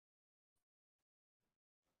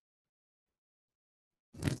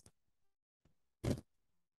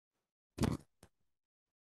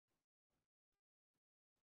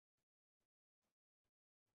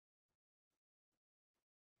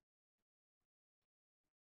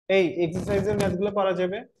এই এক্সারসাইজের ম্যাথগুলো করা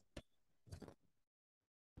যাবে?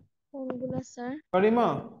 কোনগুলো স্যার? কারিমা,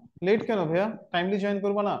 লেট কেন ভাইয়া? টাইমলি জয়েন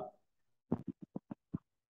করবা না?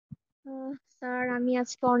 স্যার আমি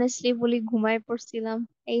আজকে অনেস্টলি বলি ঘুমায় পড়ছিলাম।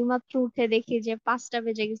 এইমাত্র উঠে দেখি যে 5টা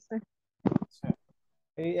বেজে গেছে। আচ্ছা,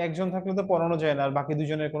 এই একজন থাকলে তো পড়ানো যায় না, আর বাকি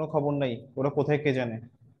দুজনের কোনো খবর নাই, ওরা কোথায় কে জানে।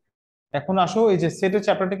 এখন আসো, এই যে সেটের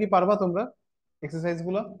চ্যাপ্টারটা কি পারবা তোমরা, এক্সারসাইজ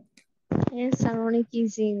গুলো? হ্যাঁ স্যার, অনেক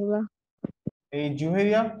ইজি এগুলো। এই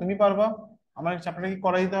জুহেরিয়া, তুমি পারবা? আমার চ্যাপ্টারটা কি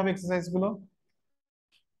করাই দিতে হবে এক্সারসাইজ গুলো?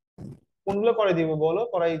 কোনগুলো করে দিব বলো,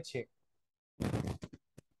 করাই ইচ্ছে।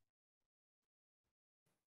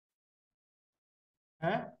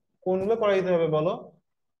 হ্যাঁ, কোনগুলো করাই দিতে হবে বলো।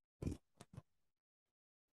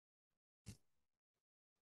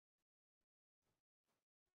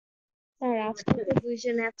 স্যার আজকে তো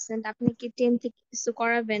দুইজন অ্যাবসেন্ট, আপনি কি 10 থেকে কিছু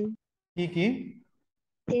করাবেন? কি কি?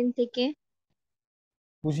 10 থেকে।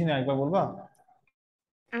 বুঝি না, একবার বলবা?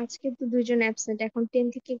 আজকে তো দুইজন অ্যাবসেন্ট, এখন 10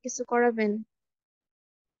 থেকে কিছু করাবেন?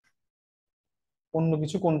 অন্য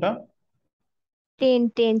কিছু কোনটা?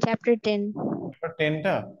 10 চ্যাপ্টার 10।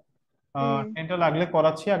 টেনটা? হ্যাঁ। টেনটা লাগলে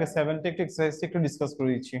করাচ্ছি, আগে সেভেনটা একটু এক্সারসাইজ একটু ডিসকাস করে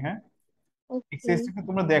দিচ্ছি, হ্যাঁ? ওকে। এক্সারসাইজটা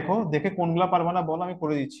তোমরা দেখো, দেখে কোনগুলা পারবা না বলো, আমি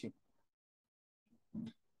করে দিচ্ছি।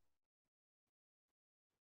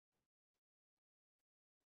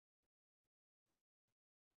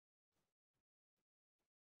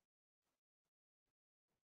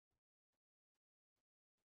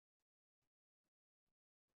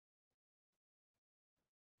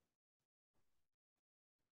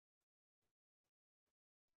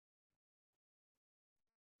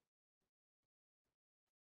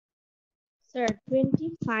 স্যার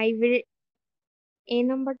 25 এর এ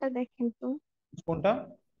নাম্বারটা দেখেন তো। কোনটা?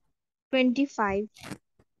 25।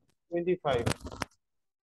 25,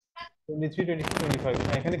 23, 24, 25,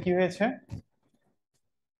 এখানে কি হয়েছে?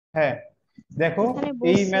 হ্যাঁ, দেখো, এখানে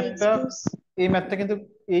এই বলছে ম্যাথটা, এক্সকিউজ। এই ম্যাথটা কিন্তু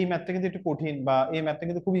এই ম্যাথটা কিন্তু একটু কঠিন, বা এই ম্যাথটা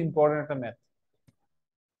কিন্তু খুব ইম্পর্টেন্ট একটা ম্যাথ।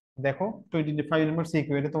 দেখো, 25 নম্বর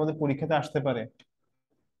সিকিউ, এটা তোমাদের পরীক্ষাতে আসতে পারে।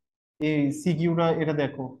 এই সিকিউটা এটা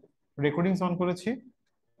দেখো, রেকর্ডিং অন করেছি,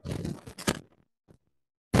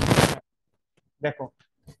 দেখো,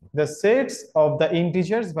 the sets of the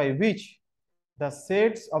integers by which the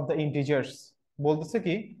sets of the integers, বলতেছে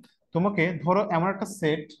কি, তোমাকে ধরো এমন একটা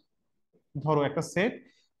সেট, ধরো একটা সেট,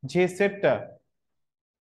 যে সেটটা,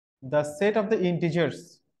 the set of the integers,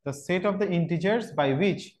 the set of the integers by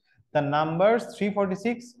which the numbers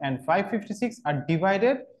 346 and 556 are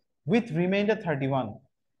divided with remainder 31.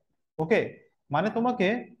 ওকে, মানে তোমাকে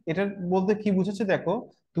এটা বলতে কি বুঝেছে দেখো,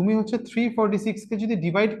 তুমি হচ্ছে 346 কে যদি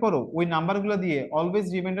ডিভাইড করো ওই নাম্বারগুলো দিয়ে, অলওয়েজ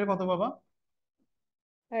রিমাইন্ডার কত পাবা?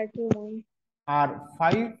 31। আর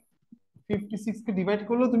 556 কে ডিভাইড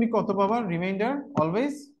করলেও তুমি কত পাবা রিমাইন্ডার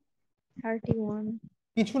অলওয়েজ? 31।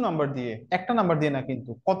 কিছু নাম্বার দিয়ে, একটা নাম্বার দিয়ে না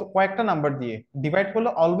কিন্তু, কত কয়েকটা নাম্বার দিয়ে ডিভাইড করলে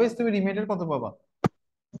অলওয়েজ তুমি রিমাইন্ডার কত পাবা?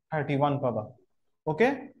 31 পাবা। ওকে,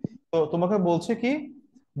 তো তোমাকে বলছে কি,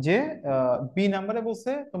 যে বি নাম্বারে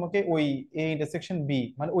বলছে তোমাকে ওই এ ইন্টারসেকশন বি,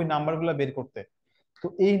 মানে ওই নাম্বারগুলো বের করতে। তো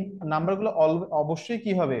এই নাম্বারগুলো অবশ্যই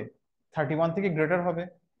কি হবে, 31 থেকে গ্রেটার হবে।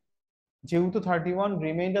 যেহেতু 31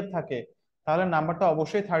 রিমাইন্ডার থাকে, তাহলে নাম্বারটা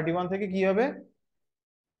অবশ্যই 31 থেকে কি হবে?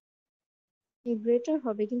 গ্রেটার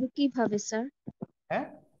হবে, কিন্তু কিভাবে স্যার? হ্যাঁ,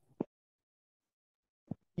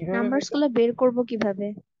 কিভাবে নাম্বারস বের? গুলো বের করব কিভাবে?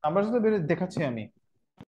 নাম্বার তো বের দেখাচ্ছি আমি।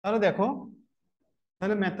 তাহলে দেখো,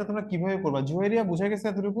 তাহলে ম্যাথটা তোমরা কিভাবে করবা, জুয়েরিয়া বুঝে গেছে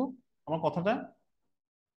এতটুকু আমার কথাটা?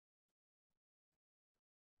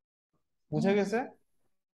 বুঝে গেছে?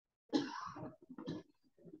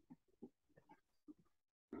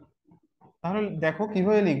 তাহলে দেখো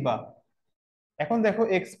কিভাবে লিখবা। এখন দেখো,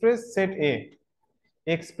 express set A,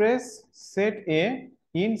 express set A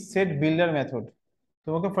in shed builder method.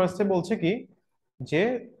 তোমাকে ফার্স্টে বলছে কি, যে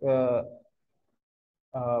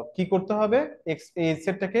আহ, কি করতে হবে, এই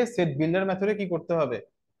সেটটাকে সেট বিল্ডার মেথডে কি করতে হবে,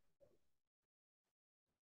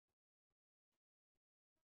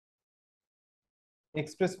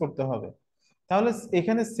 এক্সপ্রেস করতে হবে। তাহলে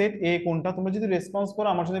এখানে সেট এ কোনটা, তোমরা যদি রেসপন্স করো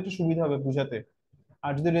আমার সাথে একটু সুবিধা হবে বুঝাতে।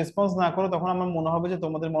 আর যদি রেসপন্স না করো তখন আমার মনে হবে যে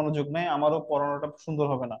তোমাদের মনোযোগ নাই, আমারও পড়ানোটা সুন্দর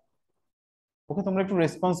হবে না। ওকে, তোমরা একটু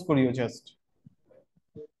রেসপন্স করিও just.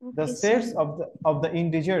 The okay sir. sets of the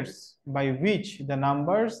integers by which the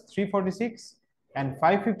numbers 346 and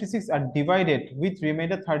 556 are divided with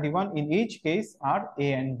remainder 31 in each case are a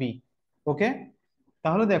and b. ওকে,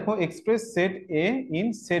 তাহলে দেখো, express set A in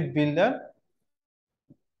shed builder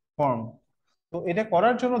form. তো এটা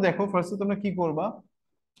করার জন্য দেখো, ফার্স্টে তোমরা কি করবা,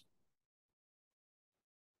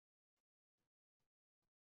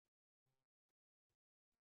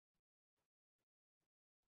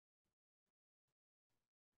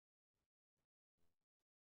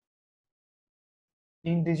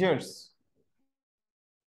 integers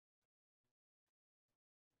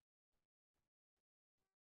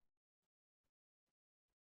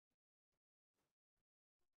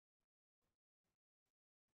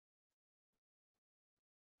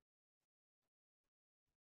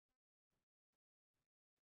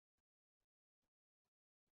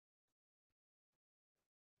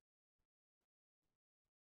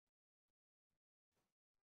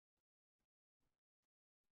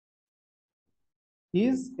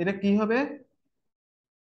is এটা কি হবে,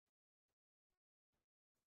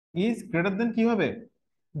 ইজ গ্রেটার দেন কি হবে,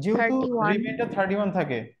 যেহেতু 31। রিমাইন্ডার 31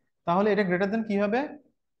 থাকে তাহলে এটা গ্রেটার দেন কি হবে,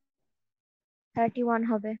 31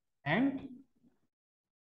 হবে। and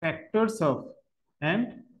factors of and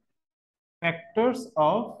factors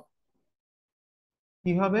of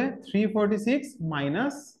কি হবে 346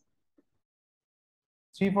 minus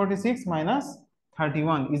 346 minus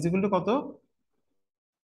 31 is equal to কত,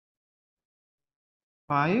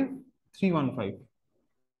 5315।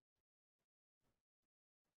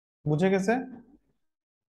 বুঝে গেছে,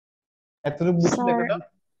 এতটুকু বুঝছো স্যার, দেখে দাও।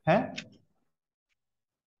 হ্যাঁ,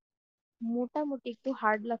 মোটামুটি একটু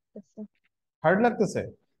হার্ড লাগতেছে। হার্ড লাগতেছে,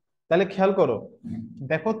 তাহলে খেয়াল করো,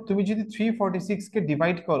 দেখো তুমি যদি 346 কে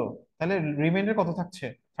ডিভাইড করো তাহলে রিমাইন্ডার কত থাকছে,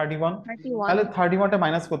 31। 31। তাহলে 31টা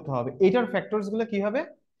মাইনাস করতে হবে, এটার ফ্যাক্টরস গুলো কি হবে,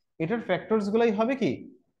 এটার ফ্যাক্টরস গুলাই হবে কি,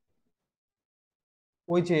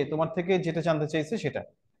 ওই যে তোমার থেকে যেটা জানতে চাইছে সেটা।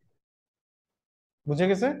 বুঝে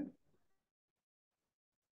গেছে,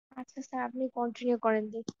 আচ্ছা স্যার, আপনি কন্টিনিউ করেন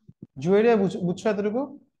দেখি। জুয়েরিয়া বুঝছো এতটুকু।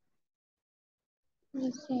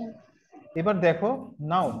 স্যার। এবার দেখো,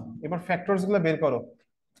 নাও এবার ফ্যাক্টরস গুলো বের করো,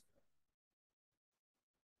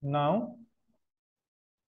 নাও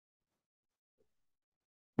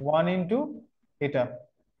 1 ইন্টু এটা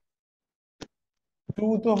 2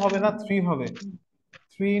 তো হবে না, 3 হবে,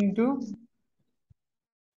 3 ইন্টু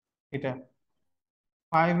এটা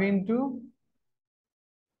 5 ইন্টু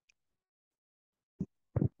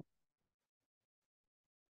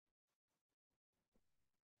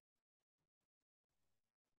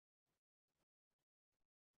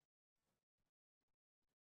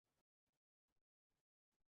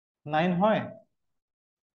 9 হয়,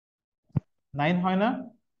 9 হয় না,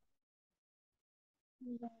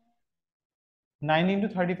 9 ইন্টু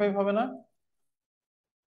 35 হবে না,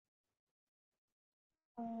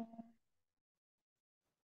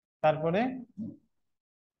 তারপরে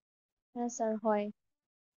হ্যাঁ স্যার, হয়।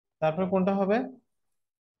 তারপরে কোনটা হবে,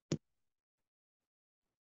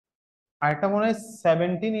 আরেকটা মনে হয়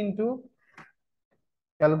 17 ইন্টু,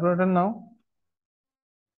 ক্যালকুলেটর নাও,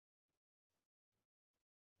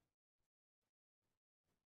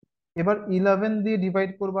 এবার 11 দিয়ে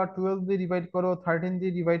ডিভাইড করো বা 12 দিয়ে ডিভাইড করো 13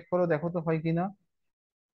 দিয়ে ডিভাইড করো, দেখো তো হয় কিনা,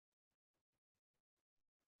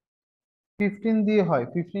 15 দিয়ে হয়,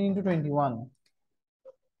 15 ইন্টু 21,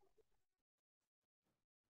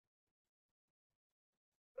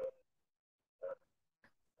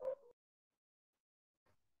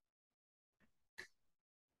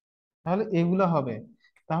 তাহলে এগুলা হবে,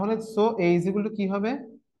 তাহলে সো এই ইকুয়াল টু কি হবে,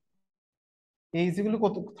 এই ইকুয়াল টু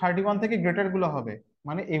কত, 31 থেকে গ্রেটার গুলো হবে,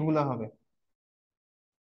 মানে এগুলা হবে,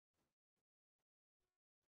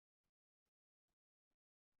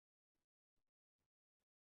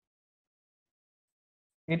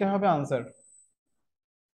 এটা হবে আনসার।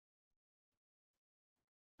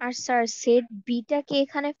 আর স্যার, সেট বিটা কি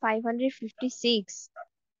এখানে 556?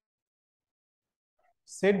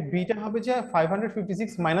 সেট বিটা হবে যে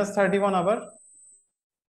 556 মাইনাস 31, আবার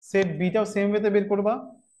সেট বিটাও সেম ওয়েতে বের করবা।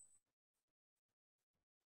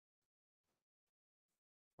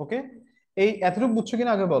 ওকে, এই এতটুকু বুঝছো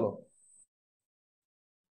কিনা আগে বলো,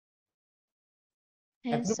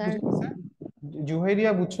 হ্যাঁ এতটুকু স্যার। বুঝে গেছে,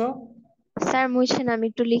 জুহেরিয়া বুঝছো। স্যার মুছেন, আমি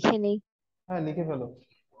একটু লিখে নেই। হ্যাঁ লিখে ফেলো।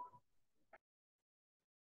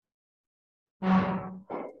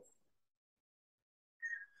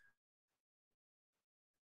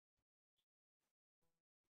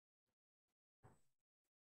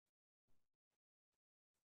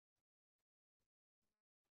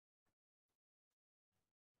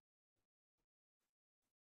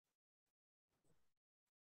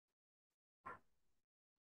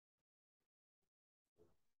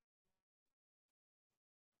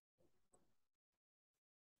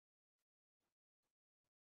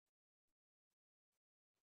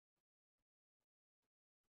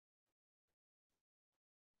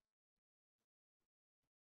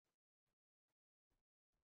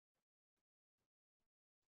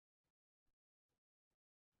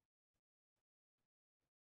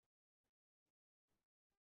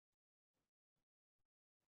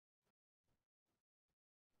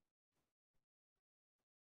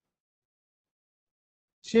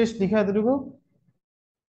 শেষ লিখা এতটুকু।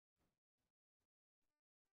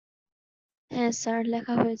 হ্যাঁ স্যার,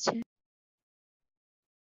 লেখা হয়েছে।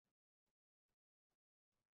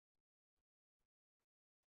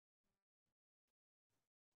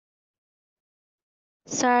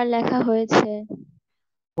 স্যার, লেখা হয়েছে।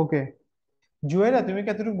 ওকে, জুয়েরা তুমি কি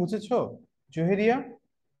এতটুকু বুঝেছো? জুহেরিয়া?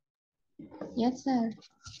 Yes sir.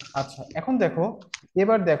 আচ্ছা, এখন দেখো,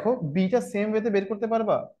 এবার দেখো বিটা সেম ওয়েতে বের করতে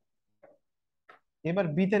পারবা? এবার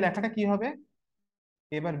বিতে লেখাটা কি হবে?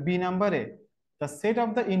 এবার বি নাম্বারে the set of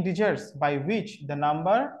the integers by which the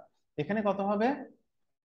number, এখানে কত হবে?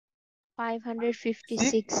 6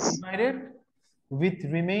 556। divided with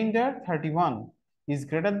remainder 31 is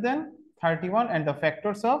greater than 31 and the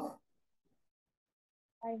factors of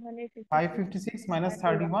 556 minus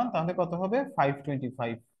 31 তাহলে কত হবে?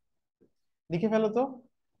 525। লিখে ফেলো তো।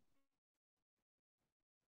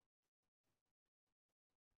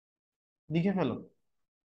 লিখে ফেলো।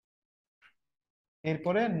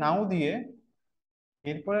 এরপরে নাও দিয়ে,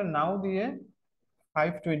 এরপরে নাও দিয়ে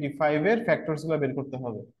 525 এর ফ্যাক্টরস গুলো বের করতে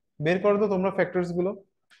হবে। বের করো তো তোমরা ফ্যাক্টরস গুলো।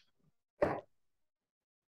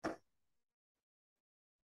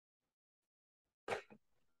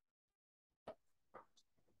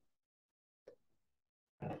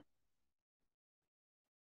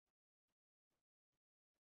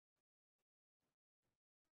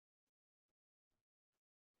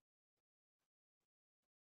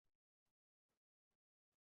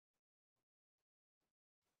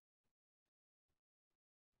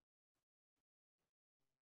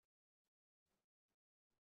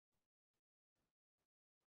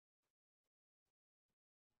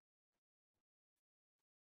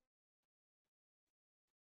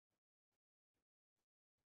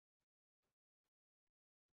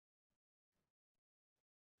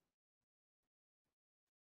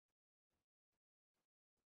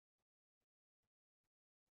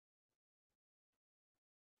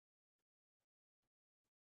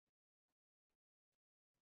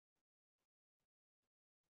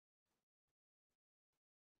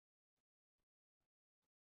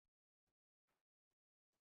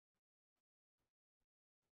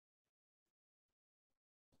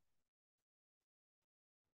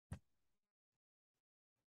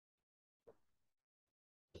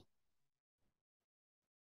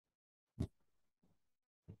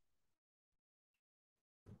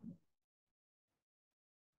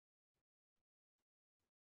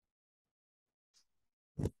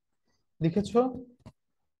 লিখেছো?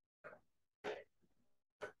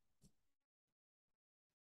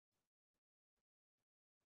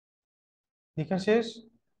 লেখা শেষ?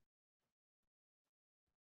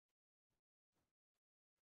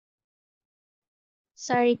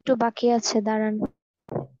 স্যার, একটু বাকি আছে, দাঁড়ান।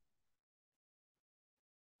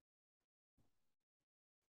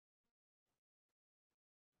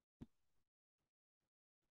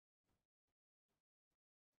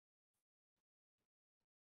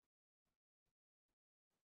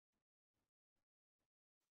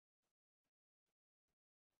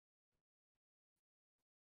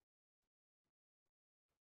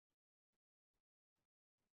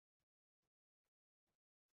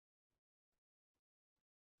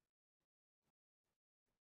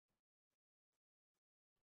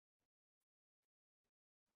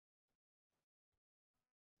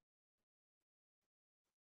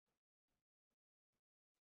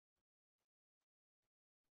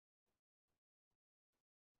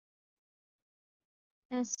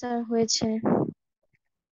 হ্যাঁ স্যার, হয়েছে।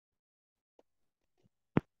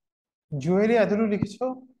 জুয়েরি এতটুকু লিখেছো?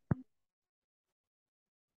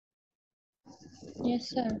 Yes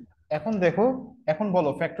sir. এখন দেখো, এখন বলো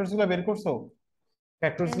ফ্যাক্টরস গুলো বের করছো?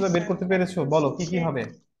 ফ্যাক্টরস হ্যাঁ গুলো বের স্যার, করতে পেরেছো? ফ্যাক্টরস বলো কি কি হচ্ছে হবে।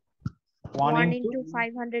 1 1 ইন্টু, ইন্টু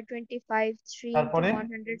 525, 3 ইন্টু তারপরে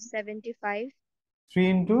 175, 3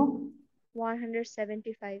 ইন্টু,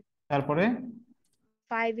 175, তারপরে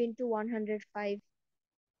 5 ইন্টু 105,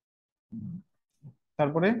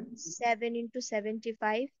 তারপরে 7 ইন্টু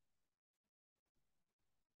 75,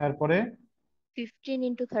 তারপরে 15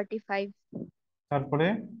 ইন্টু 35। তারপরে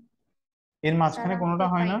এর স্যার, মাঝখানে আমি তো কোনোটা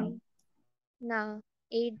হয় না। পাইনি। না,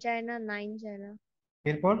 8 যায় না, 9 যায় না।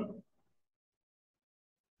 এরপর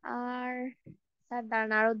আর স্যার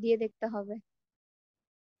দাঁড়ান, আরো দিয়ে দেখতে হবে।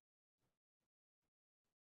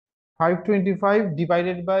 525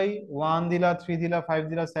 ডিভাইডেড বাই 1 দিলা, 3 দিলা, 5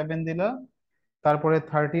 দিলা, 7 দিলা, তারপরে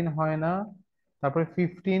 13 হয় না, তারপরে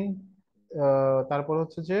 15, তারপর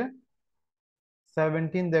হচ্ছে যে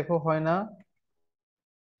 17 দেখো হয় না,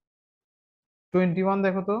 21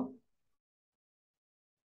 দেখো তো,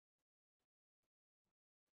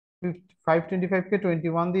 525 কে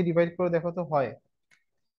 21 দিয়ে ডিভাইড করে দেখো তো হয়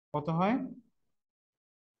কত হয়।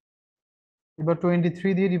 এবার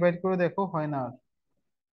 23 দিয়ে ডিভাইড করে দেখো হয় না আর।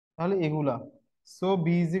 তাহলে এগুলা so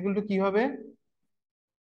B is equal to কি হবে?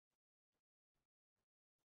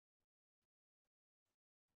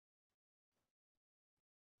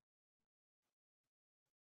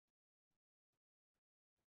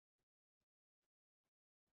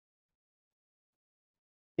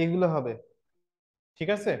 এগুলো হবে, ঠিক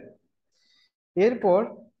আছে? এরপর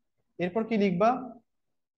এরপর কি লিখবা?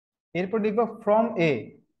 এরপর লিখবা ফ্রম এ।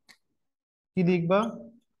 কি লিখবা?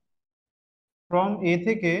 ফ্রম এ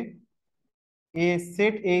থেকে এ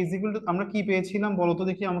set A is equal to আমরা কি পেয়েছিলাম বলো তো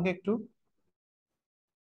দেখি আমাকে একটু।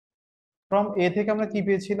 ফ্রম এ থেকে আমরা কি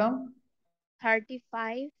পেয়েছিলাম?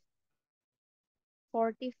 35,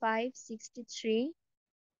 45, 63,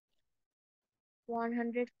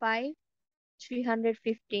 105,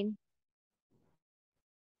 315.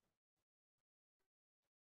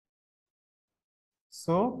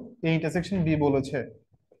 সো এই ইন্টারসেকশন বি বলেছে।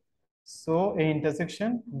 সো এই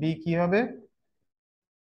ইন্টারসেকশন বি কি হবে?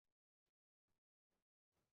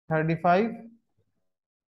 35।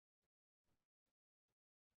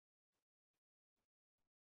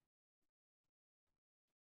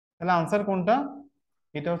 তাহলে আনসার কোনটা?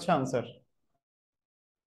 এটা হচ্ছে আনসার।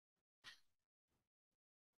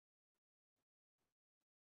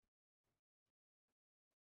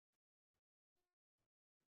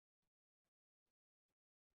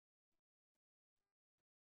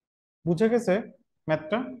 বুঝে গেছে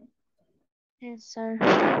ম্যাথটা? Yes, sir.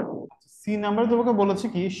 সি নাম্বার তোমাকে বলেছে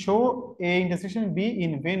কি, show A intersection be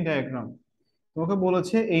in Venn diagram. তোমাকে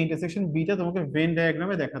বলেছে এই ইন্টারসেকশন বিটা তোমাকে ভেন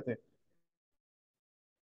ডায়াগ্রামে দেখাতে।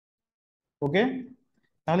 ওকে,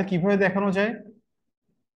 তাহলে কিভাবে দেখানো যায়?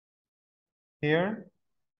 Here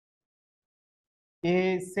A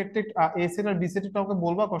set, A set R B set আমাকে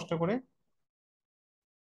বলবা কষ্ট করে।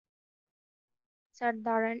 স্যার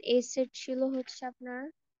দাঁড়ান, এ সেট ছিল হচ্ছে আপনার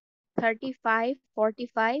 35,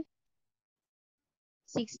 45,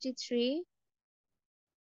 63,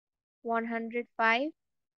 105,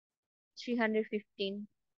 315.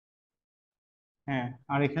 হ্যাঁ,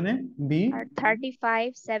 আর এখানে বি। আর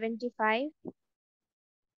 35, 75,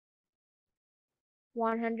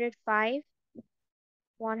 105,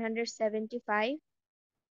 175,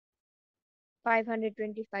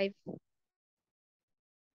 525.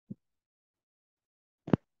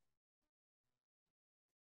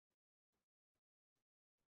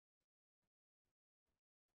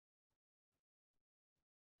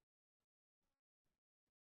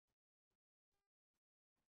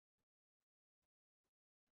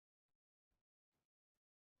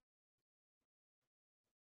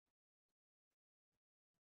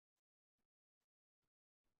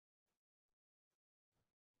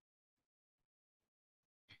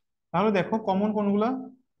 তাহলে দেখো কমন কোনগুলা।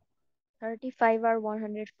 35 আর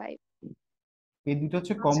 105 এই দুটো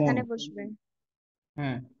হচ্ছে কমন। মাঝখানে বসবে।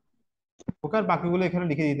 হ্যাঁ, ওকে আর বাকিগুলো এখানে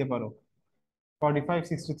লিখে দিতে পারো। 45,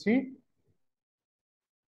 63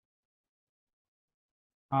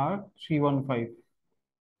 আর 315।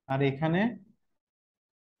 আর এখানে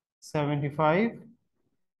 75।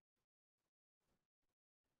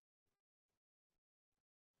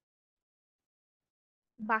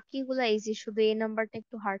 বাকিগুলা ইজি, শুধু এই নাম্বারটা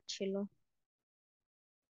একটু হার্ড ছিল।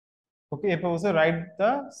 ওকে, এরপর বলছে write the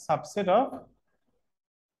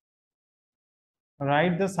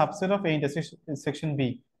subset of A intersection B.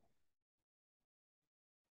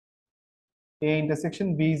 A intersection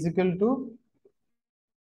B is equal to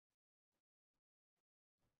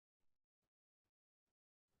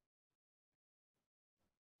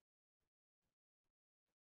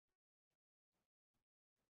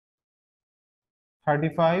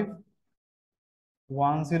 35,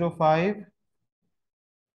 105,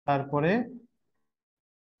 তারপরে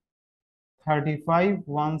 35,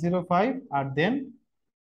 105 আর দেন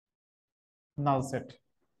নাল সেট।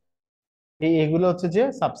 এগুলো হচ্ছে যে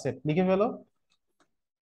সাবসেট, লিখে ফেলো।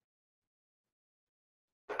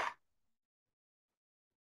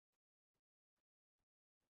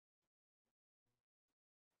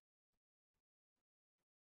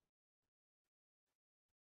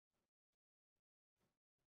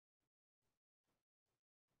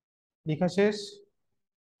 লেখা শেষ?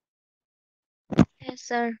 হ্যাঁ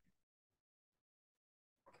স্যার।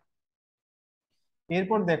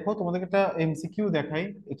 এরপর দেখো তোমাদেরকে একটা এমসিকিউ দেখাই।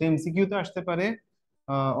 এটা এমসিকিউ তে আসতে পারে,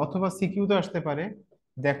 অথবা সিকিউ তে আসতে পারে।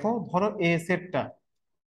 দেখো ধরো এ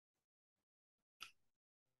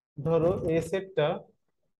সেটটা,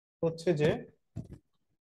 হচ্ছে যে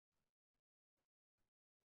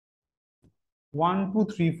 1 2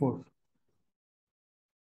 3 4।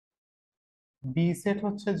 বি সেট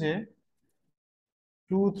হচ্ছে যে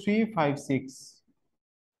 2 3 5 6।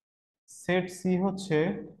 সেট সি হচ্ছে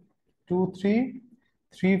 2 3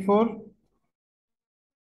 3 4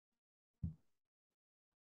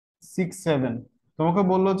 6 7 তোমাকে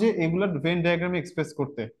বললো যে এগুলা ভেন ডায়াগ্রামে এক্সপ্রেস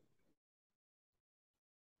করতে।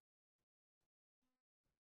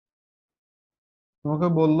 তোমাকে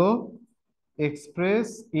বললো এক্সপ্রেস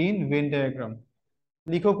ইন ভেন ডায়াগ্রাম,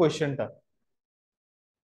 লিখো কোয়েশ্চেনটা।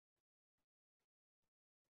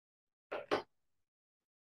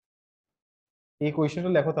 এই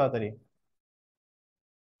কোয়েশ্চেনটা লেখো তাড়াতাড়ি।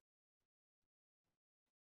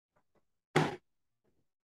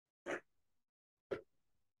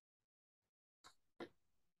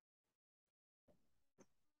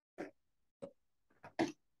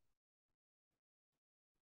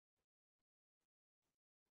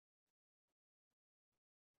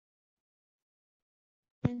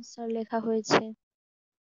 স্যার লেখা হয়েছে।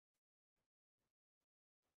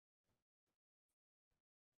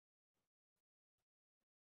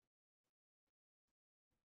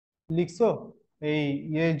 লিখছো? এই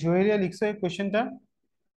জোহেরিয়া লিখছো এই কোয়েশ্চেনটা?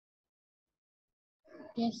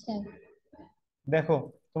 Yes, sir. দেখো,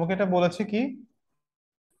 তোমাকে এটা বলেছে কি,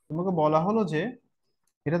 তোমাকে বলা হলো যে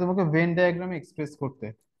এটা তোমাকে ভেন ডায়াগ্রামে এক্সপ্রেস করতে।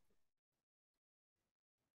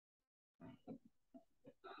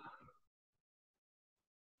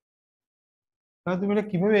 তাহলে তুমি এটা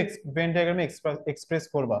কিভাবে ভেন ডায়াগ্রামে এক্সপ্রেস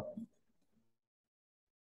করবা?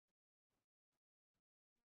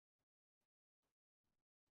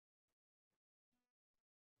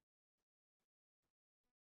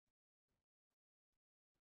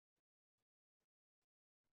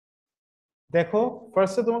 দেখো,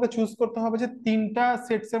 ফার্স্টে তোমাকে চুজ করতে হবে যে তিনটা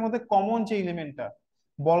সেটস এর মধ্যে কমন যে এলিমেন্টটা,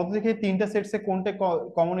 বলো তো দেখি এই তিনটা সেটস এ কোনটা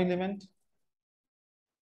কমন এলিমেন্ট?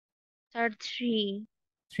 স্যার 3।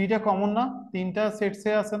 থ্রিটা কমন না? তিনটা সেটস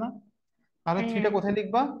এ আছে না? তাহলে হ্যাঁ, থ্রিটা কোথায়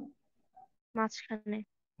লিখবা? মাঝখানে।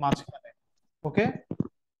 মাঝখানে। ওকে।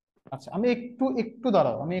 আচ্ছা, আমি একটু একটু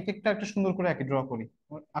দাঁড়াও, আমি এক একটা একটা সুন্দর করে একে ড্র করি,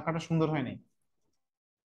 আমার আঁকাটা সুন্দর হয়নি।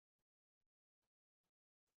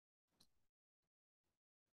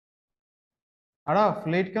 আরাফ,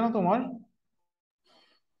 লেট কেন তোমার?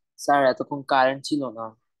 স্যার এতক্ষণ কারেন্ট ছিল না।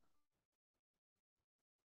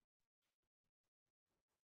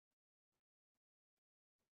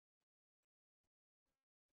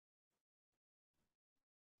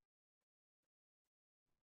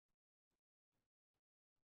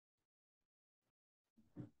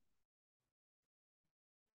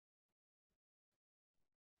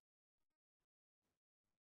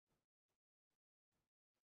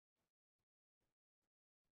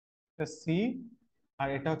 এটা সি, আর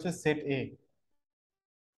এটা হচ্ছে সেট এ।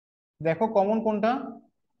 দেখো কমন কোনটা,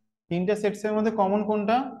 তিনটা সেটস এর মধ্যে কমন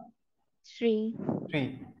কোনটা? 3। থ্রি।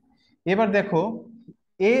 এবার দেখো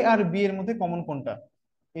এ আর বি এর মধ্যে কমন কোনটা?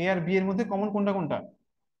 এ আর বি এর মধ্যে কমন কোনটা কোনটা?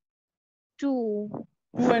 2।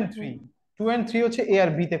 2 and 3। 2 and 3 হচ্ছে এ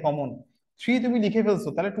আর বি তে কমন। থ্রি তুমি লিখে ফেলছো,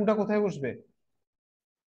 তাহলে টুটা কোথায় বসবে?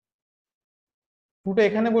 টুটা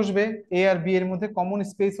এখানে বসবে। এ আর বি এর মধ্যে কমন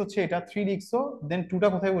স্পেস হচ্ছে এটা, থ্রি লিখছো, দেন টুটা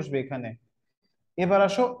কোথায় বসবে? এখানে। এবার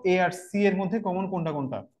আসো এ আর সি এর মধ্যে কমন কোনটা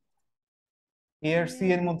কোনটা? এ আর সি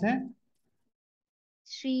এর মধ্যে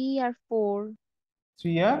 3 আর 4।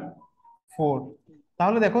 3 আর 4।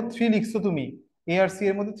 তাহলে দেখো থ্রি লিখছো তুমি, এ আর সি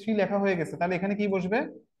এর মধ্যে থ্রি লেখা হয়ে গেছে, তাহলে এখানে কি বসবে?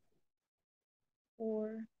 4।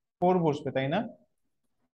 4 বসবে, তাই না?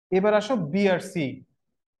 এবার আসো বি আর সি।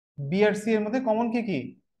 বি আর সি এর মধ্যে কমন কি কি?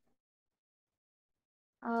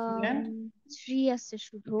 থ্রি আম অ্যান্ড 3 আছে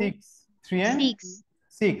শুধু। সিক্স। 3 and 6।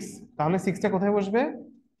 6। তাহলে সিক্সটা কোথায় বসবে?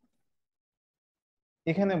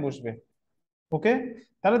 এখানে বসবে। ওকে।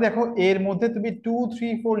 তাহলে দেখো এর মধ্যে তুমি 2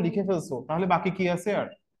 3 4 লিখে ফেলছো, তাহলে বাকি কি আছে আর?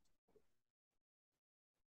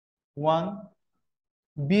 1।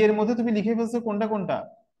 বি এর মধ্যে তুমি লিখে ফেলছো কোনটা কোনটা?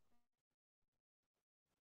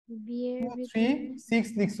 বি এর 2 3 ভিতরে 6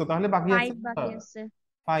 লিখছো, তাহলে বাকি আছে 5 কোনটা? বাকি আছে।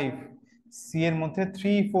 5। সি এর মধ্যে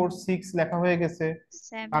 3 4 6 লেখা হয়ে গেছে,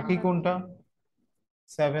 7 বাকি বাকি। কোনটা?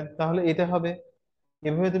 7। তাহলে এটা হবে,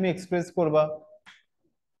 এভাবে তুমি এক্সপ্রেস করবা।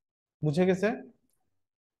 বুঝে গেছে?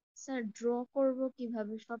 স্যার ড্র করব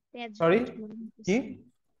কিভাবে? সব প্যাচ সরি, গোছ মনে কি? হচ্ছে।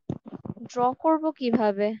 ড্র করব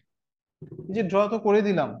কিভাবে? এই যে ড্র তো করে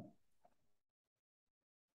দিলাম।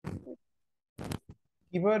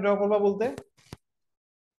 কিভাবে ড্র করবা বলতে?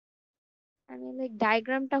 আমি লাইক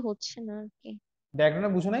ডায়াগ্রামটা হচ্ছে না আর কি।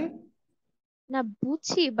 ডায়াগ্রামটা বুঝো নাই? না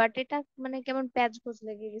বুঝছি, বাট এটা মানে কেমন প্যাচ গোছ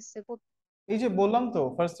লেগে গেছে। এই যে বললাম তো,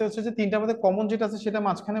 ফার্স্টে হচ্ছে যে তিনটার মধ্যে কমন যেটা আছে সেটা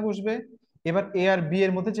মাঝখানে বসবে। এবার এ আর বি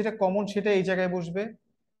এর মধ্যে যেটা কমন সেটা এই জায়গায় বসবে।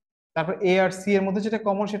 তারপর এ আর সি এর মধ্যে যেটা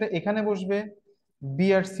কমন সেটা এখানে বসবে। বি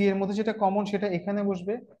আর সি এর মধ্যে যেটা কমন সেটা এখানে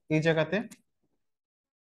বসবে, এই জায়গাতে।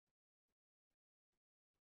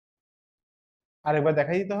 আর এবার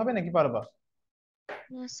দেখাই দিতে হবে নাকি পারবা?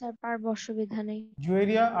 না স্যার পারবো, অসুবিধা নেই।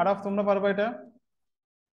 জুয়েরিয়া, আরাফ, তোমরা পারবা এটা?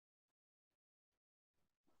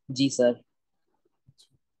 জি স্যার।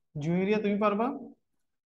 জুহেরিয়া তুমি পারবা?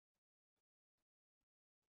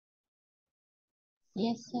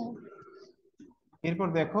 Yes, sir. এরপর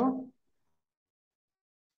দেখো,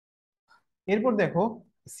 এরপর দেখো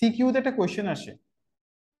সিকিউতে একটা কোয়েশ্চেন আসে।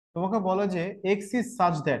 তোমাকে বলো যে এক্স ইজ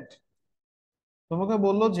সাচ দ্যাট, তোমাকে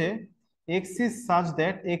বললো যে x is such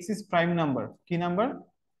that x is prime number, কি number?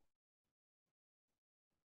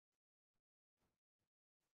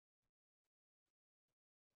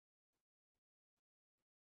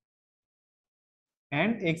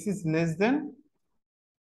 And x is less than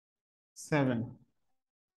 7,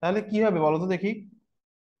 তাহলে কি হবে বলো তো দেখি।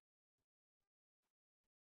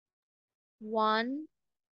 1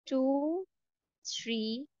 2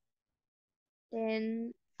 3 then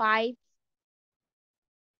 5।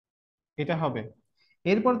 এটা হবে।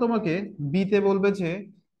 এরপর তোমাকে বি তে বলবে যে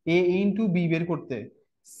এ ইনটু বি বের করতে,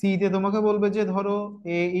 সি তে তোমাকে বলবে যে ধরো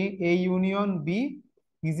এ এ union B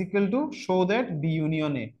is equal to show that B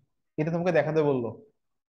union এ, এটা তোমাকে দেখাতে বললো।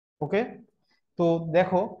 ওকে, তো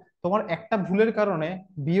দেখো তোমার একটা ভুলের কারণে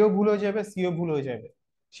বিও ভুল হয়ে যাবে, সিও ভুল হয়ে যাবে।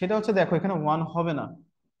 সেটা হচ্ছে দেখো এখানে ওয়ান হবে না।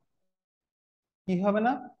 কি হবে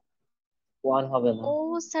না? ওয়ান হবে না। ও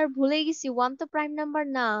স্যার, ভুলে গেছি, 1 তো প্রাইম নাম্বার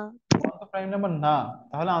না। ওয়ান তো প্রাইম নাম্বার না,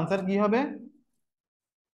 তাহলে আনসার কি হবে?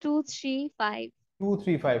 2 3 5। 2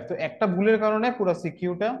 3 5, তো একটা ভুলের কারণে পুরো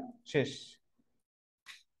সিকিউটা শেষ।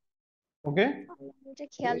 ওকে, এটা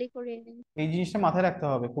খেয়ালই করিনি। এই জিনিসটা মাথায় রাখতে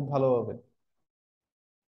হবে খুব ভালোভাবে।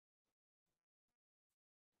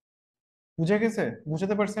 বুঝে গেছে?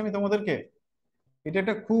 বুঝাতে পারছি আমি তোমাদেরকে? এটা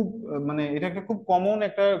একটা খুব মানে এটা একটা খুব কমন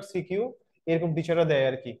একটা সিকিউ, এরকম টিচাররা দেয়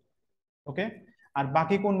আর কি। ওকে, আর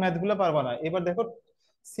বাকি কোন ম্যাথ গুলো পারবা না। এবার দেখো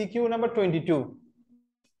সিকিউ নাম্বার 22,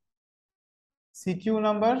 সিকিউ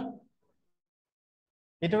নাম্বার,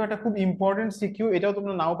 এটাও একটা খুব ইম্পর্টেন্ট সিকিউ, এটাও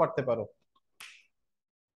তোমরা নাও পারতে পারো।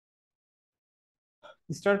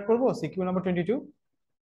 স্টার্ট করবো সিকিউ নাম্বার 22।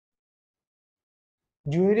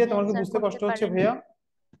 জুয়েরিয়া হ্যাঁ তোমার কি স্যার, বুঝতে করতে কষ্ট হচ্ছে পারেন। ভাইয়া?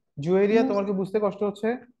 জুয়েরিয়া No, তোমার কি বুঝতে কষ্ট হচ্ছে?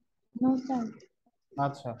 no, sir.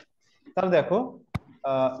 আচ্ছা, তাহলে দেখো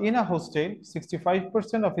in a hostel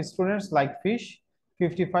 65% of students like fish,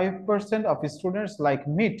 55% of students like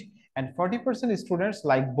meat, and 40% students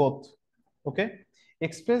like both. Okay,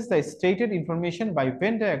 express the stated information by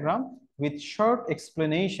Venn diagram with short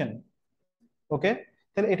explanation. ওকে,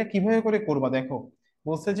 তাহলে এটা কিভাবে করে করবা দেখো,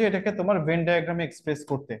 বলছে যে এটাকে তোমার ভেন ডায়াগ্রামে এক্সপ্রেস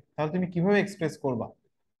করতে, তাহলে তুমি কিভাবে এক্সপ্রেস করবা?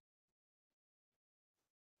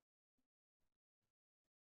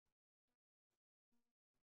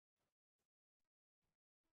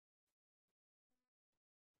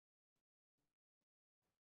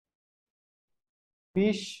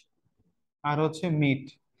 ফিশ আর হচ্ছে মিট,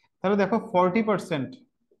 তাহলে দেখো 40%,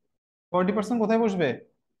 40% কোথায় বসবে?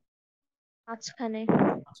 মাঝখানে।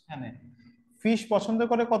 মাঝখানে। ফিশ পছন্দ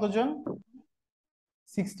করে কতজন?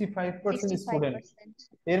 65% স্টুডেন্ট। 65%।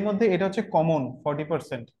 এর মধ্যে এটা হচ্ছে কমন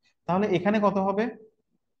 40%, তাহলে এখানে কত হবে?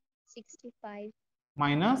 65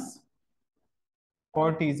 মাইনাস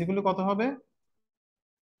 40 যেগুলো কত হবে?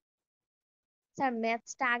 স্যার,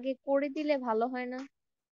 ম্যাথসটা আগে করে দিলে ভালো হয় না?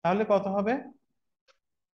 তাহলে কত হবে?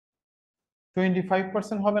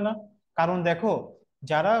 25% হবে না? কারণ দেখো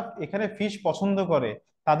যারা এখানে ফিশ পছন্দ করে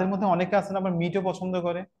তাদের মধ্যে অনেকে আছে না আবার মিটও পছন্দ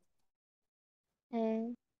করে। হ্যাঁ।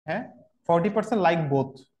 হ্যাঁ, 40% লাইক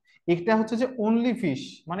বোথ। এটা হচ্ছে যে অনলি ফিশ,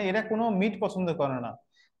 মানে এরা কোনো মিট পছন্দ করে না।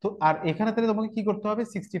 তো আর এখানে তাহলে তোমাকে কি করতে হবে,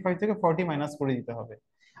 65 থেকে 40 মাইনাস করে দিতে হবে।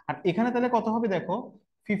 আর এখানে তাহলে কত হবে দেখো,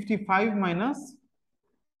 55 মাইনাস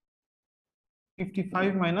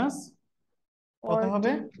কত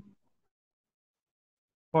হবে?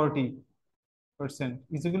 40। 40%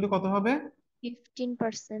 ইজিগুলো কত হবে?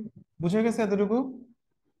 15%। বুঝে গেছে এতটুকু?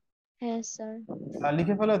 হ্যাঁ স্যার।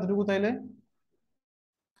 লিখে ফেলো এতটুকু তাইলে।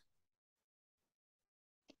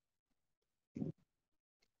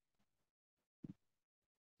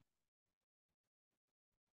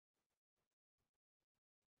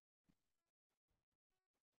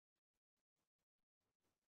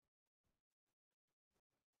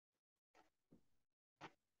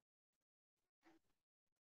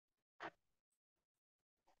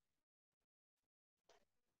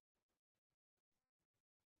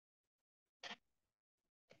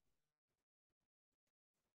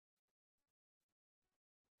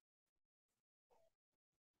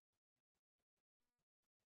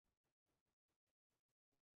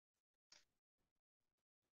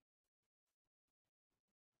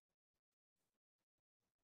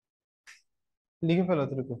 লিখে ফেলো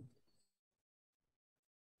এতটুকু।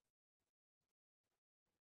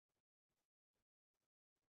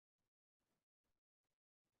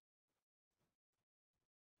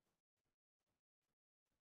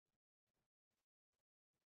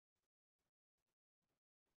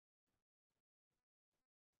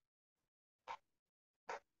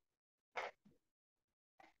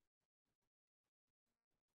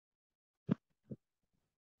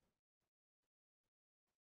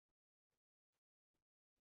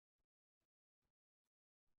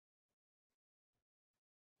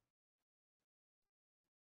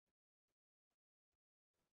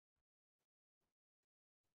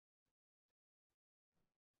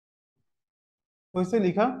 হয়েছে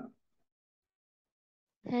লেখা?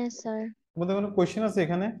 হ্যাঁ স্যার। তোমাদের কোনো কোয়েশ্চেন আছে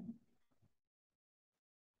এখানে?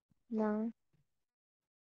 না।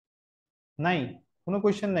 নাই? কোনো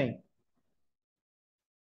কোয়েশ্চেন নাই?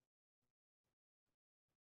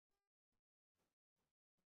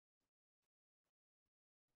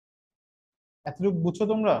 এতটুকু বুঝছো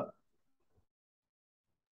তোমরা?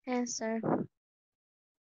 হ্যাঁ স্যার।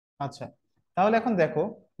 আচ্ছা, তাহলে এখন দেখো,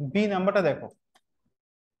 বি নাম্বারটা দেখো।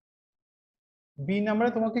 বি নাম্বারে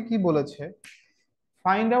তোমাকে কি বলেছে?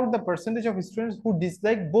 Find out the percentage of students who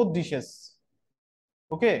dislike both dishes.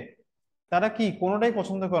 ওকে, তারা কি কোনোটাই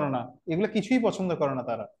পছন্দ করে না, এগুলো কিছুই পছন্দ করে না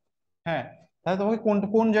তারা। হ্যাঁ, তাহলে তোমাকে কোন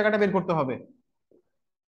কোন জায়গাটা বের করতে হবে?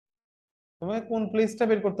 তোমাকে কোন প্লেসটা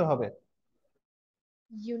বের করতে হবে?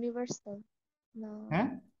 ইউনিভার্সাল। না। হ্যাঁ,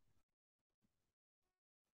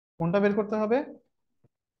 কোনটা বের করতে হবে?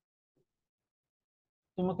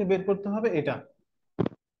 তোমাকে বের করতে হবে এটা,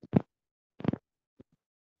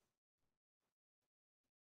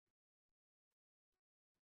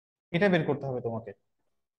 এটা বের করতে হবে তোমাকে।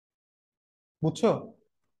 বুঝছো?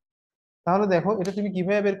 তাহলে দেখো এটা তুমি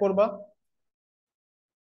কিভাবে বের করবা।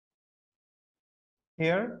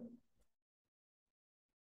 হিয়ার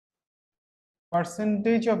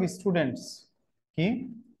পার্সেন্টেজ অফ স্টুডেন্টস কি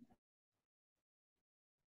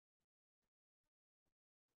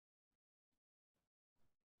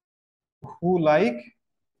who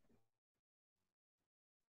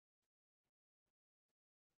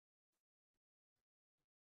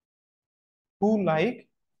like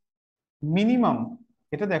মিনিমাম,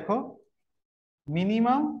 এটা দেখো,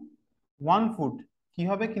 মিনিমাম ওয়ান ফুড। কি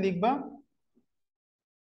হবে, কি লিখবা?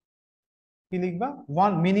 কি লিখবা?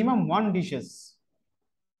 One, minimum one dishes.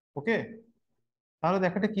 ওকে, তাহলে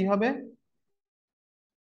দেখো এটা কি হবে?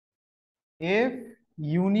 এফ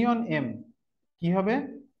ইউনিয়ন এম কি হবে?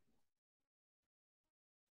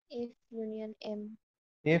 F union M.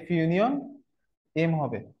 F union M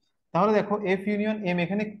হবে। তাহলে দেখো এফ ইউনিয়ন এম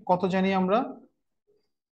এখানে কত জানি আমরা?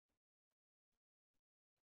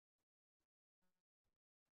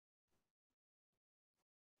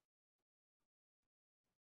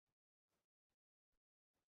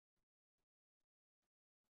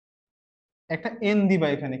 একটা এন দিবা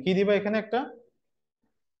এখানে, কি দিবা এখানে? একটা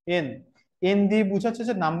এন। এন দিয়ে বুঝাচ্ছে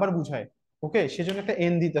যে নাম্বার বুঝায়। ওকে, সেজন্য একটা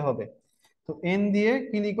এন দিতে হবে। তো এন দিয়ে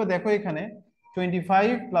কি লিখবো দেখো এখানে,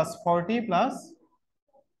 25 প্লাস 40 প্লাস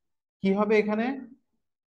কি হবে এখানে?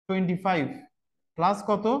 25 প্লাস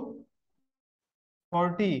কত?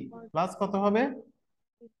 40 প্লাস কত হবে?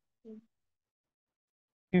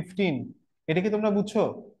 15। এটা কি তোমরা বুঝছো?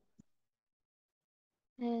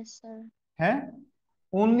 হ্যাঁ স্যার। হ্যাঁ,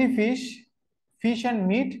 only fish, fish and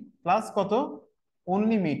meet plus কত?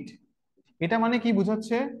 Only meet. এটা মানে কি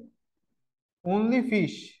বুঝাচ্ছে? অনলি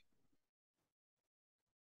ফিশ,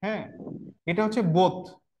 হ্যাঁ, এটা হচ্ছে বোথ,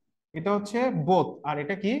 এটা হচ্ছে বোথ, আর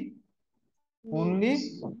এটা কি? মিট। Only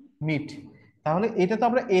meet. তাহলে এটা তো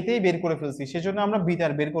আমরা এতেই বের করে ফেলছি, সেজন্য আমরা বিতে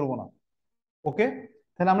আর বের করবো না। ওকে,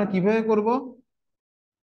 তাহলে আমরা কিভাবে করব?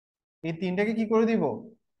 এই তিনটাকে কি করে দিব?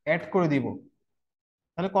 অ্যাড করে দিব।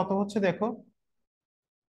 তাহলে কত হচ্ছে দেখো,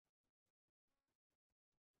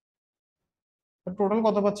 টোটাল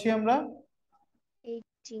কত পাচ্ছি আমরা?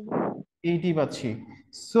 80। 80 পাচ্ছি।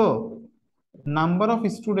 So number of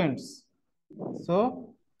students, so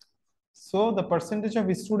the percentage of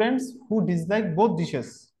students who dislike both dishes.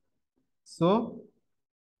 So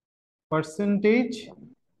percentage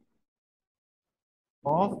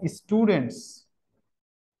of students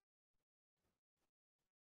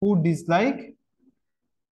who dislike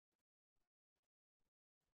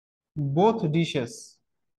both dishes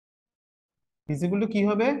is equal to কি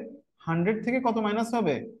হবে? 100 থেকে কত মাইনাস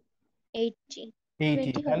হবে? 80।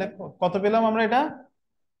 80। 20 তাহলে হবে। কত পেলাম আমরা এটা?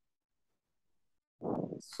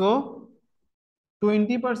 সো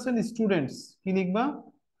 20% স্টুডেন্টস কি লিখবা?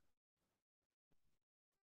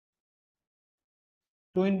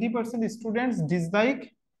 20% students dislike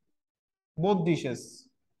both dishes.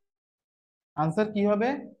 Answer কি হবে?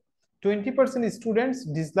 20% স্টুডেন্টস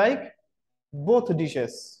ডিসলাইক বোথ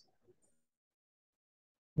ডিশেস।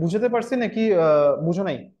 বুঝতে পারছি নাকি বুঝো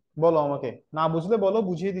নাই? বলো আমাকে, না বুঝলে বলো,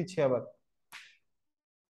 বুঝিয়ে দিচ্ছি আবার।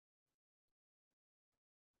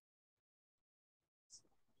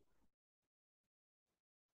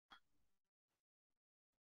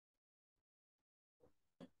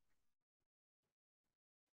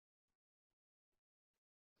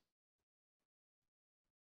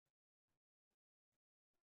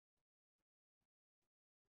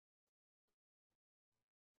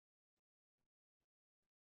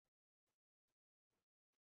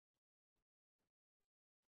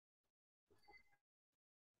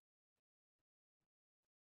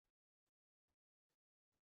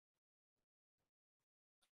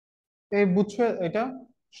 এই বুঝছো এটা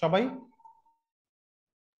সবাই?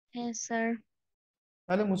 হ্যাঁ স্যার।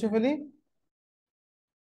 তাহলে মুছে ফেলি,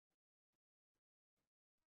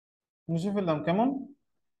 মুছে ফেললাম, কেমন?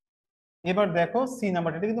 এবার দেখো সি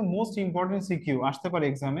নাম্বারটা, এটা কিন্তু মোস্ট ইম্পর্টেন্ট সিকিউ, আসতে পারে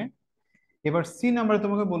এক্সামে। এবার সি নাম্বারে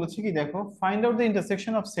তোমাকে বলেছি কি, দেখো find out the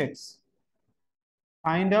intersection of sets,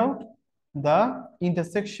 find out the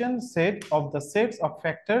intersection set of the sets of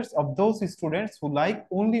factors of those students who like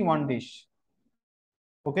only one dish.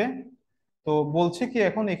 ওকে, তো বলছে কি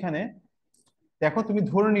এখন এখানে, দেখো তুমি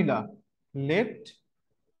ধরে নিলা লেট,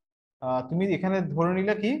 তুমি এখানে ধরে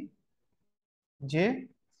নিলা কি, যে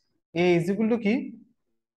এ ইজ ইকুয়াল টু কি,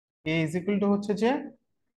 এ ইজ ইকুয়াল টু হচ্ছে যে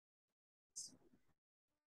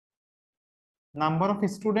নাম্বার অফ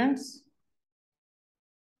স্টুডেন্টস,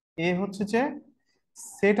 এ হচ্ছে যে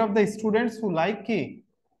set of the students who like কি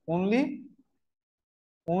অনলি,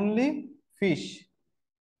 অনলি ফিশ।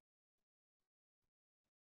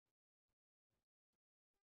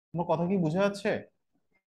 তোমার কথা কি বোঝা যাচ্ছে?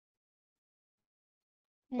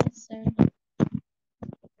 হ্যাঁ স্যার।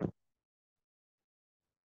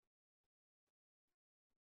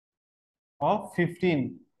 অফ 15,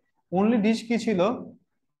 অনলি ডিশ কি ছিল,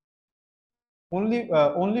 অনলি,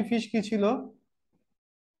 অনলি ফিশ কি ছিল?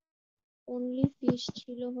 অনলি ফিশ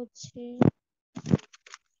ছিল হচ্ছে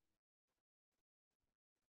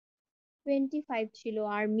 25 ছিল,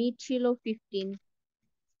 আর মিট ছিল 15।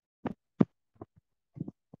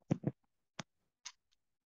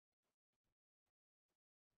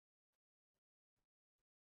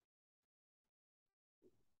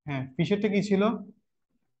 হ্যাঁ, ফিশেরটা কি ছিল?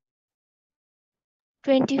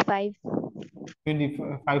 25।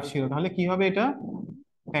 25 ছিল, তাহলে কি হবে এটা,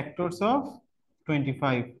 ফ্যাক্টরস অফ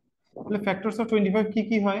 25। তাহলে ফ্যাক্টরস অফ 25 কি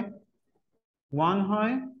কি হয়? 1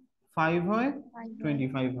 হয়, 5 হয়,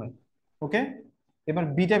 25 হয়। ওকে, এবার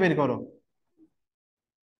বিটা বের করো।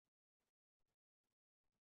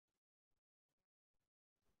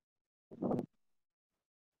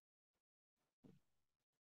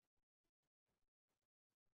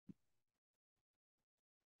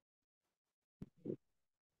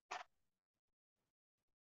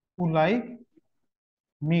 হু লাইক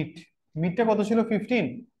মিট, মিটটা কত ছিল, 15?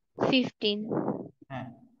 15। হ্যাঁ,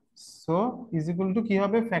 সো ইজ ইকুয়াল টু কি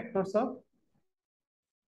হবে, ফ্যাক্টরস অফ,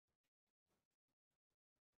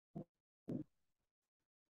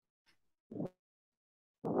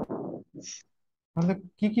 তাহলে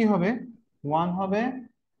কি কি হবে, 1 হবে,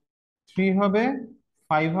 3 হবে,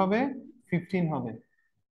 5 হবে, 15 হবে।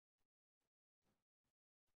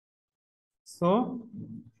 সো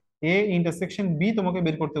এ ইন্টারসেকশন বি তোমাকে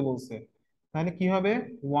বের করতে বলছে, তাহলে কি হবে,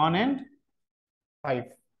 1 এন্ড 5।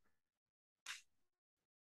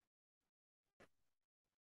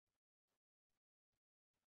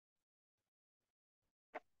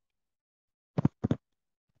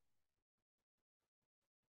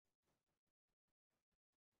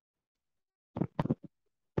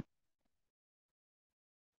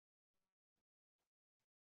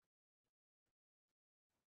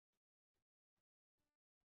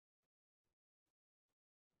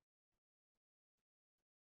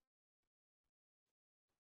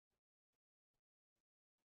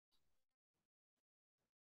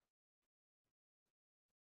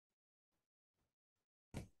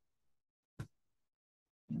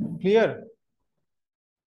 ক্লিয়ার?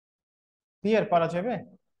 ক্লিয়ার, পারা যাবে?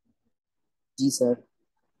 জি স্যার।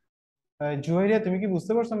 জুহাইরিয়া তুমি কি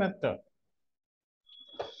বুঝতে পারছো ম্যাথটা?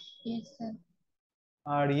 Yes, sir.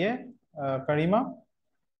 আর কারিমা,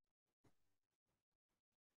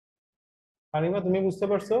 কারিমা তুমি বুঝতে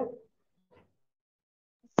পারছো?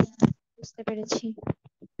 বুঝতে পেরেছি।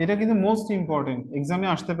 এটা কিন্তু মোস্ট ইম্পর্টেন্ট, এক্সামে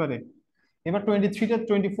আসতে পারে। এবার 23টা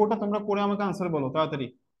 24টা তোমরা করে আমাকে আনসার বলো তাড়াতাড়ি,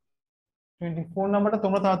 24 নাম্বারটা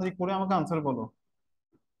তোমরা তাড়াতাড়ি করে আমাকে আনসার বলো,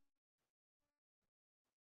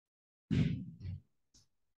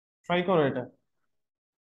 ট্রাই করো এটা।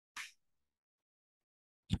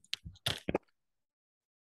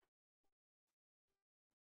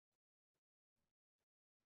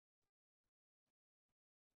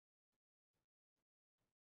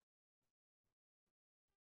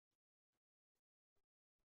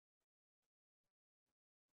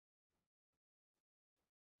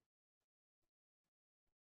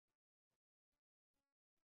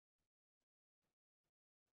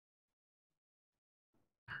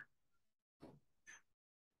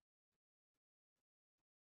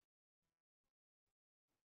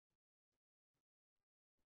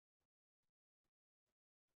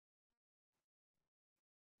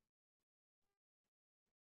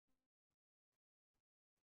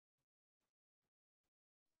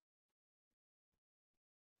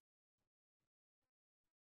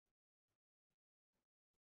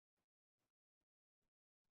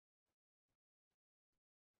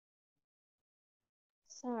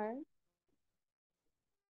 স্যার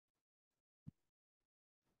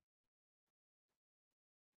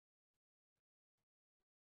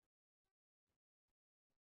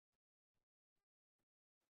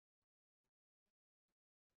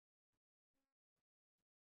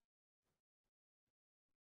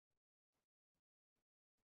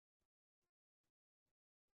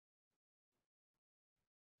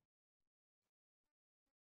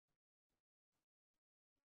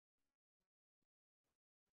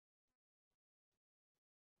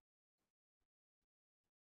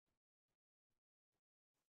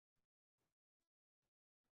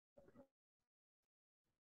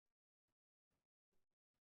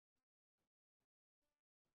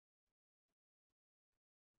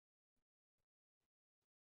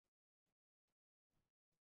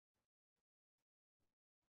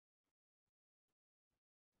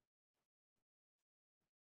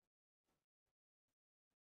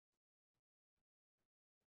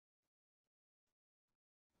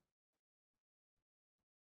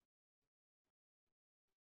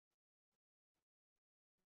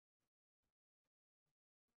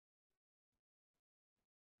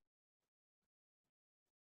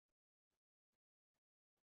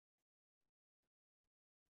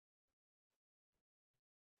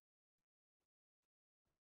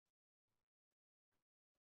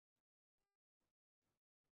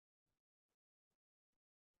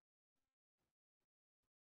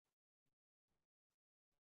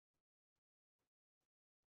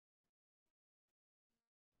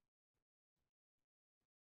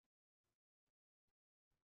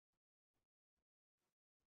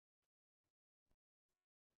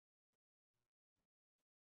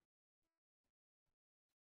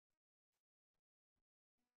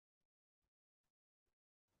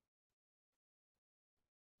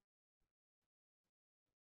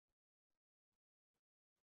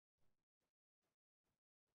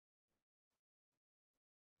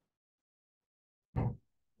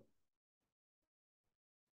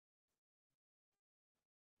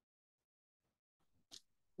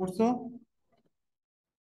করছো?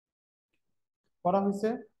 করা হয়েছে?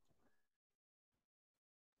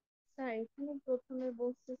 স্যার এখানে প্রথমে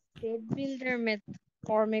বলছে সেট বিল্ডার মেথড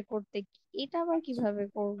ফর্মে করতে এটা আবার কিভাবে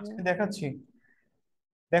করব? আমি দেখাচ্ছি।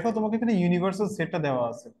 দেখো তোমাকে এখানে ইউনিভার্সাল সেটটা দেওয়া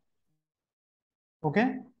আছে। ওকে,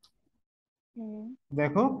 হ্যাঁ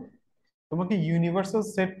দেখো তোমাকে ইউনিভার্সাল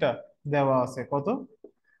সেটটা দেওয়া আছে কত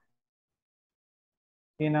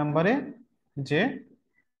এই নাম্বারে, যে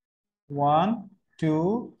 1 2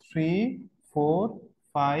 3 4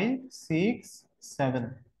 5 6 7।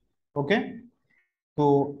 ওকে, তো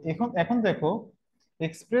এখন এখন দেখো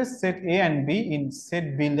express set A and be in shed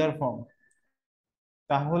builder form.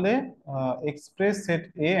 তাহলে express set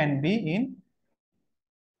A and be in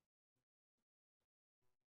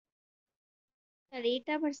sir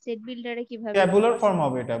এটা আবার সেট বিল্ডারে কিভাবে ট্যাবুলার করা ফর্ম যায়?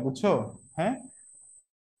 হবে এটা, বুঝছো? হ্যাঁ,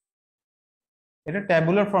 এটা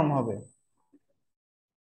ট্যাবুলার ফর্ম হবে।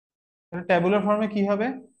 এটা ট্যাবুলার ফর্মে কি হবে,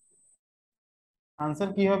 আনসার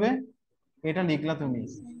কি হবে? এটা লিখলা তুমি,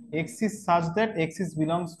 x is such that x is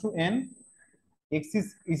belongs to n, x is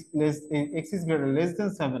less, x is greater less than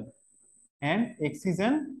 7, and x is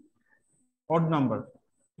an odd number।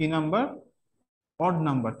 কি নাম্বার? odd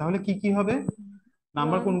number. তাহলে কি কি হবে,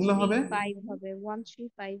 নাম্বার ওয়ান কোনগুলো থ্রি হবে? ফাইভ হবে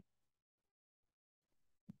 135।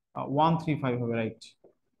 1 3 5 হবে, রাইট,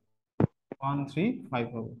 1 3 5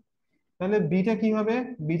 হবে। তাহলে বিটা কি হবে?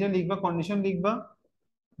 বিটা লিখবা, কন্ডিশন লিখবা,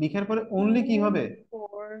 লিখার পরে টু অনলি কি হবে?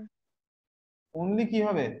 ফোর অনলি কি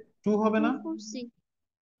হবে? 2 হবে টু না? Four six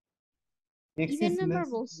x even is number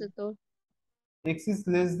less, বলছে তো। x is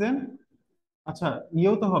less than, আচ্ছা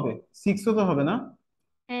ইয়েও তো হবে, 6ও তো হবে না?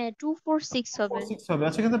 হ্যাঁ 2 4 6 ফোর হবে। সিক্স হবে,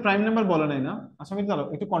 আচ্ছা কিন্তু প্রাইম নাম্বার বলে নাই না। আচ্ছা আমি দাঁড়াও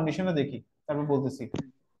একটু কন্ডিশনে দেখি, তারপর বলতেছি।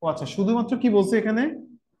 ও আচ্ছা, শুধুমাত্র কি বলছে এখানে?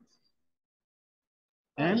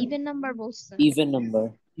 এন্ড ইভেন নাম্বার বলছে। Even number.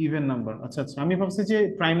 ইভেন নাম্বার, আচ্ছা আচ্ছা, আমি ভাবছি যে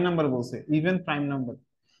প্রাইম নাম্বার বলছে, ইভেন প্রাইম নাম্বার।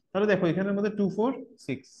 তাহলে দেখো এখানের মধ্যে 2 4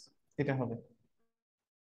 6 এটা হবে।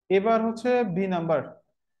 এবার হচ্ছে B number.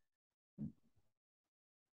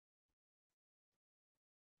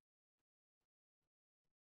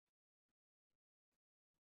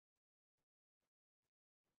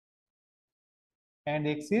 And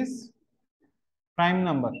x is prime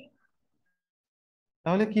number.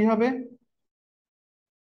 তাহলে কি হবে?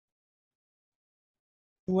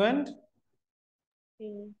 2 এন্ড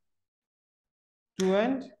হুম, 2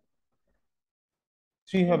 and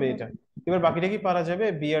 3 কি হবে এটা। হবে? এবার বাকিটা কি পারা যাবে?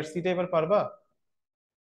 বি আর সি টা এবার পারবা?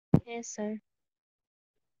 হ্যাঁ স্যার।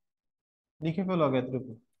 লিখে ফেলো আগে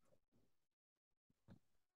এতটুকু।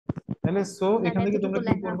 তাহলে সো স্যার এখান থেকে এতটুকু তোমরা কি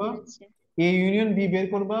লেখা করবা? হয়েছে। এ ইউনিয়ন বি বের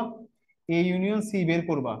করবা, এ ইউনিয়ন সি বের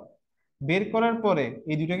করবা। বের করার পরে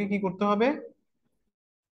এই দুটাকে কি করতে হবে?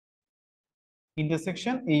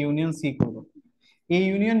 ইন্টারসেকশন এ ইউনিয়ন সি করব। এ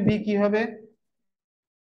ইউনিয়ন বি কি হবে?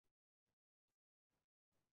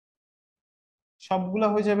 সবগুলা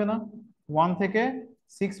হয়ে যাবে না, 1 থেকে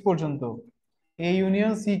 6 পর্যন্ত। এ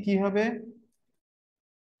ইউনিয়ন সি কি হবে?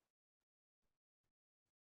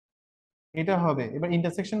 এটা হবে। এবার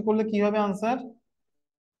ইন্টারসেকশন করলে কি হবে আনসার?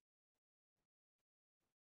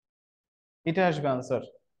 এটা আসবে আনসার।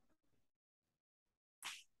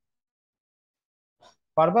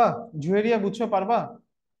 পারবা? জুয়েরিয়া বুঝছো? পারবা?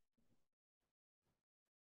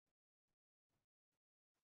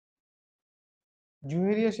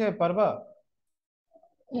 জুয়েরিয়া সাহেব পারবা?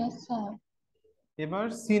 Yes, sir. এবার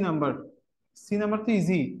সি নাম্বার। সি নাম্বার তো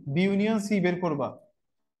ইজি, বি ইউনিয়ন সি বের করবা।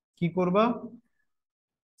 কি করবা?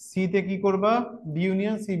 সি তে কি করবা? বি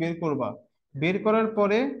ইউনিয়ন সি বের করবা। বের করার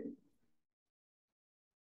পরে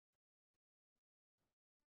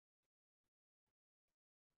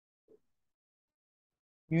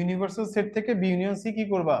ইউনিভার্সাল সেট থেকে বি ইউনিয়ন সি কি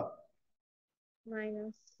করবা?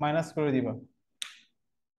 মাইনাস। মাইনাস করে দিবা।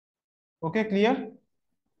 ওকে, ক্লিয়ার?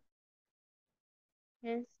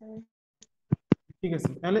 হ্যাঁ স্যার। ঠিক আছে,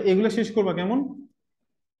 তাহলে এগুলো শেষ করবা কেমন?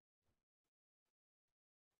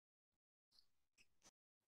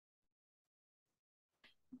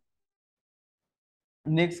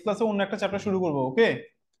 নেক্সট ক্লাসে অন্য একটা চ্যাপ্টার শুরু করবো, ওকে?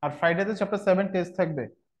 আর ফ্রাইডেতে চ্যাপ্টার 7 টেস্ট থাকবে।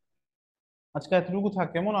 আজকে এতটুকু থাক,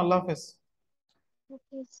 কেমন? আল্লাহ হাফেজ।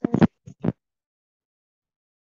 Okay sir.